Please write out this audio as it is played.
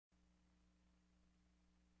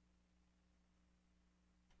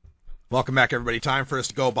Welcome back, everybody. Time for us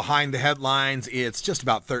to go behind the headlines. It's just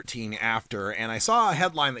about 13 after, and I saw a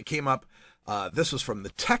headline that came up. This was from the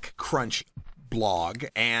TechCrucnh blog,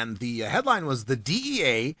 and the headline was, "The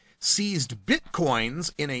DEA seized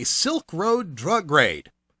Bitcoins in a Silk Road drug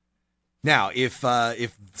raid." Now, if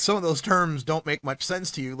some of those terms don't make much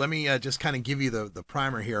sense to you, let me just kind of give you the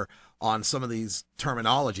primer here on some of these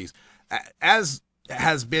terminologies. As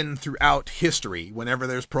has been throughout history, whenever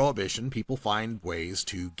there's prohibition, people find ways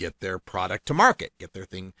to get their product to market, get their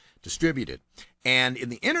thing distributed. And in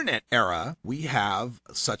the internet era, we have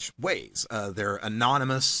such ways. They're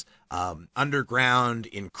anonymous, underground,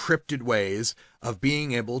 encrypted ways of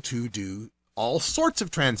being able to do all sorts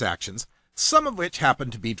of transactions, some of which happen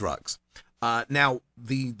to be drugs. Now,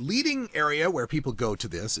 the leading area where people go to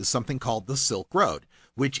this is something called the Silk Road,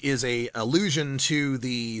 which is a allusion to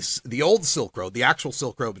the old Silk Road, the actual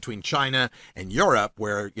Silk Road between China and Europe,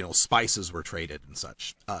 where, you know, spices were traded and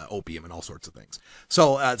such, opium and all sorts of things.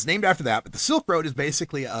 So it's named after that. But the Silk Road is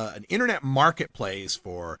basically an internet marketplace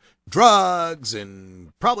for drugs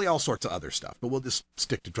and probably all sorts of other stuff. But we'll just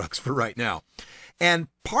stick to drugs for right now. And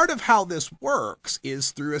part of how this works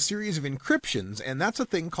is through a series of encryptions, and that's a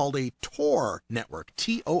thing called a Tor network,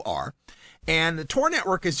 T-O-R. And the Tor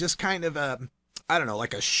network is just kind of a, I don't know,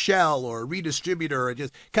 like a shell or a redistributor. It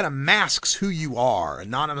just kind of masks who you are,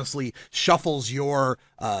 anonymously shuffles your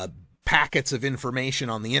packets of information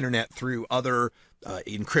on the internet through other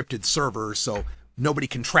encrypted servers, so nobody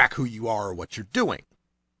can track who you are or what you're doing.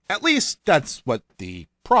 At least that's what the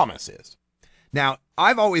promise is. Now,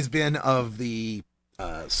 I've always been of the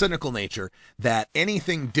cynical nature that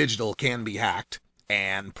anything digital can be hacked,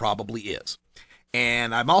 and probably is.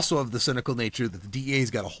 And I'm also of the cynical nature that the DEA's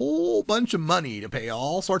got a whole bunch of money to pay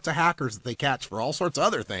all sorts of hackers that they catch for all sorts of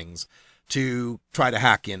other things to try to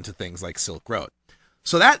hack into things like Silk Road.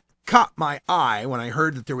 So that caught my eye when I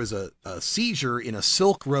heard that there was a seizure in a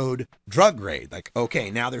Silk Road drug raid. Like, okay,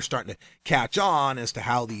 now they're starting to catch on as to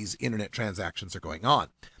how these internet transactions are going on.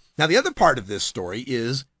 Now, the other part of this story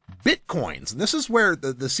is Bitcoins. And this is where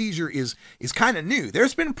the seizure is kind of new.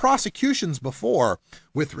 There's been prosecutions before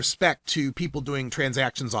with respect to people doing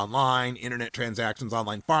transactions online, internet transactions,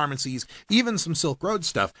 online pharmacies, even some Silk Road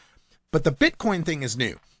stuff. But the Bitcoin thing is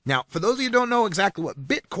new. Now, for those of you who don't know exactly what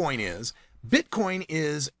Bitcoin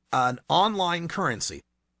is an online currency.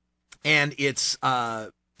 And it's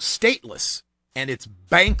stateless, and it's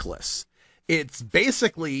bankless. It's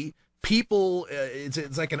basically people,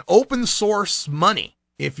 it's like an open source money,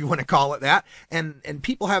 if you want to call it that. And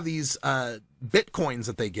people have these Bitcoins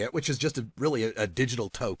that they get, which is just really a digital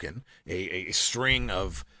token, a string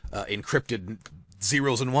of encrypted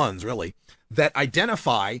zeros and ones, really, that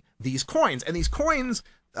identify these coins. And these coins,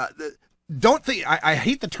 don't think, I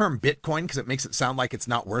hate the term Bitcoin because it makes it sound like it's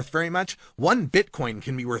not worth very much. One Bitcoin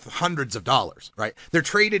can be worth hundreds of dollars, right? They're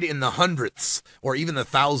traded in the hundredths or even the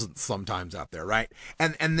thousandths sometimes out there, right?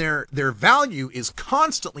 And their value is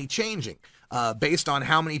constantly changing based on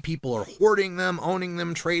how many people are hoarding them, owning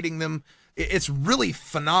them, trading them. It's really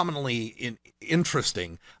phenomenally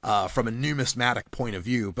interesting from a numismatic point of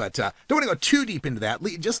view, but don't want to go too deep into that.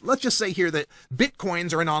 Let's just say here that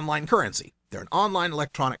Bitcoins are an online currency. They're an online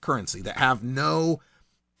electronic currency that have no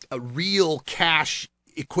real cash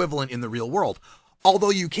equivalent in the real world, although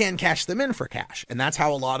you can cash them in for cash. And that's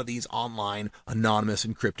how a lot of these online anonymous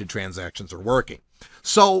encrypted transactions are working.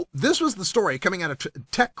 So this was the story coming out of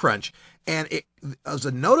TechCruncnh, and it was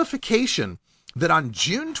a notification that on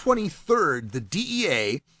June 23rd, the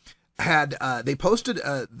DEA had, they posted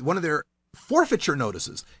one of their forfeiture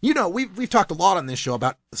notices. You know, we've talked a lot on this show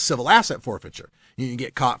about civil asset forfeiture. You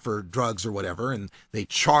get caught for drugs or whatever, and they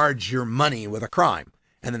charge your money with a crime,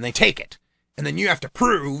 and then they take it. And then you have to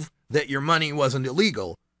prove that your money wasn't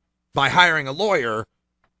illegal by hiring a lawyer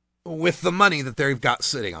with the money that they've got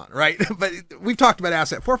sitting on, right? But we've talked about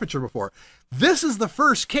asset forfeiture before. This is the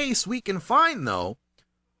first case we can find, though,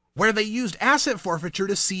 where they used asset forfeiture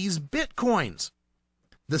to seize Bitcoins.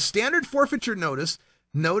 The standard forfeiture notice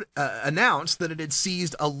announced that it had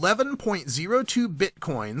seized 11.02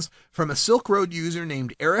 Bitcoins from a Silk Road user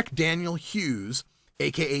named Eric Daniel Hughes,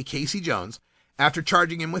 aka Casey Jones, after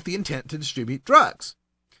charging him with the intent to distribute drugs.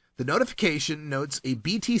 The notification notes a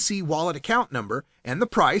BTC wallet account number and the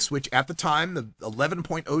price, which at the time the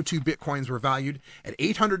 11.02 Bitcoins were valued at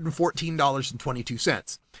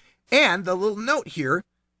 $814.22. And the little note here,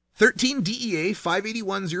 13 DEA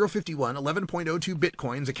 581051, 11.02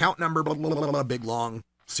 Bitcoins, account number, blah, blah, blah, blah, big long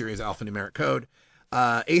series alphanumeric code,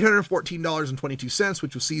 $814.22,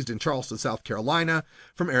 which was seized in Charleston, South Carolina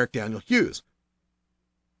from Eric Daniel Hughes.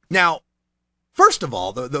 Now, first of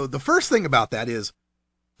all, the first thing about that is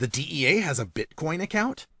the DEA has a Bitcoin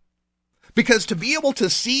account. Because to be able to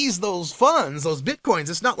seize those funds, those Bitcoins,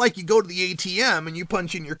 it's not like you go to the ATM and you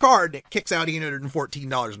punch in your card and it kicks out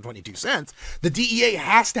 $814.22. The DEA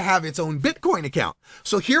has to have its own Bitcoin account.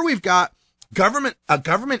 So here we've got a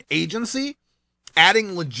government agency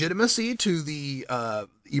adding legitimacy to the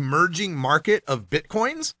emerging market of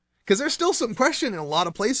Bitcoins. Because there's still some question in a lot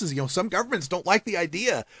of places. You know, some governments don't like the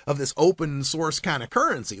idea of this open source kind of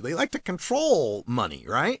currency. They like to control money,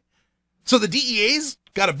 right? So the DEA's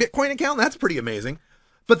got a Bitcoin account. That's pretty amazing.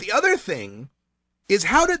 But the other thing is,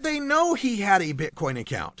 how did they know he had a Bitcoin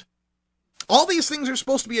account? All these things are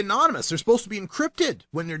supposed to be anonymous. They're supposed to be encrypted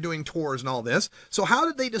when they're doing tours and all this. So how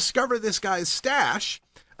did they discover this guy's stash?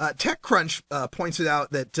 TechCruncnh points it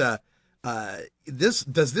out that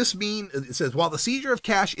does this mean, it says, while the seizure of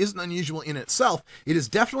cash isn't unusual in itself, it is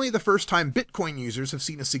definitely the first time Bitcoin users have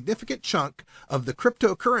seen a significant chunk of the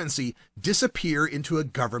cryptocurrency disappear into a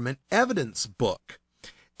government evidence book.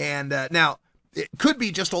 And now, it could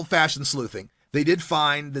be just old-fashioned sleuthing. They did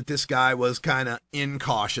find that this guy was kind of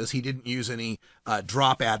incautious. He didn't use any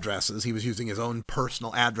drop addresses. He was using his own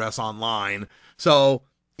personal address online. So,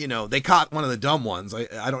 you know, they caught one of the dumb ones.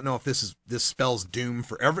 I don't know if this spells doom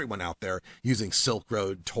for everyone out there using Silk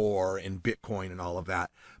Road, Tor, and Bitcoin and all of that.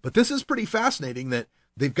 But this is pretty fascinating that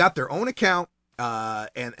they've got their own account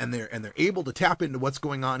and they're able to tap into what's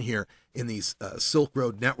going on here in these Silk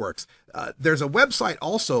Road networks. There's a website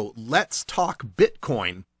also, Let's Talk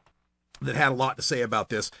Bitcoin, that had a lot to say about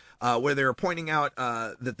this, where they were pointing out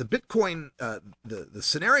that the Bitcoin, the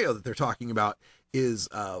scenario that they're talking about is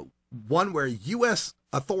one where U.S.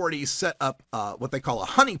 authorities set up what they call a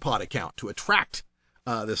honeypot account to attract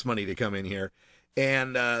this money to come in here.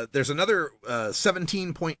 And there's another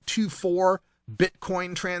 17.24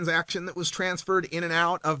 Bitcoin transaction that was transferred in and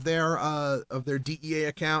out of their DEA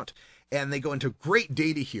account. And they go into great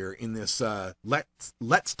data here in this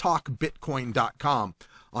let's talk Bitcoin.com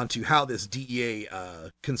onto how this DEA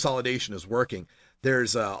consolidation is working.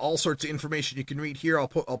 There's all sorts of information you can read here. I'll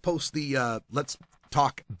post the let's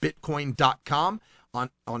talk Bitcoin.com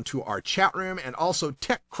onto our chat room, and also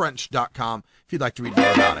TechCrucnh.com if you'd like to read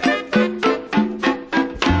more about it.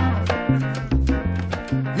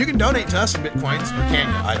 You can donate to us in Bitcoins, or can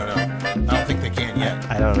you? I don't know. I don't think they can yet.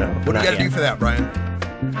 I don't know. What do you got to do for that, Brian?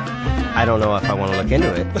 I don't know if I want to look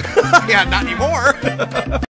into it. Yeah, not anymore.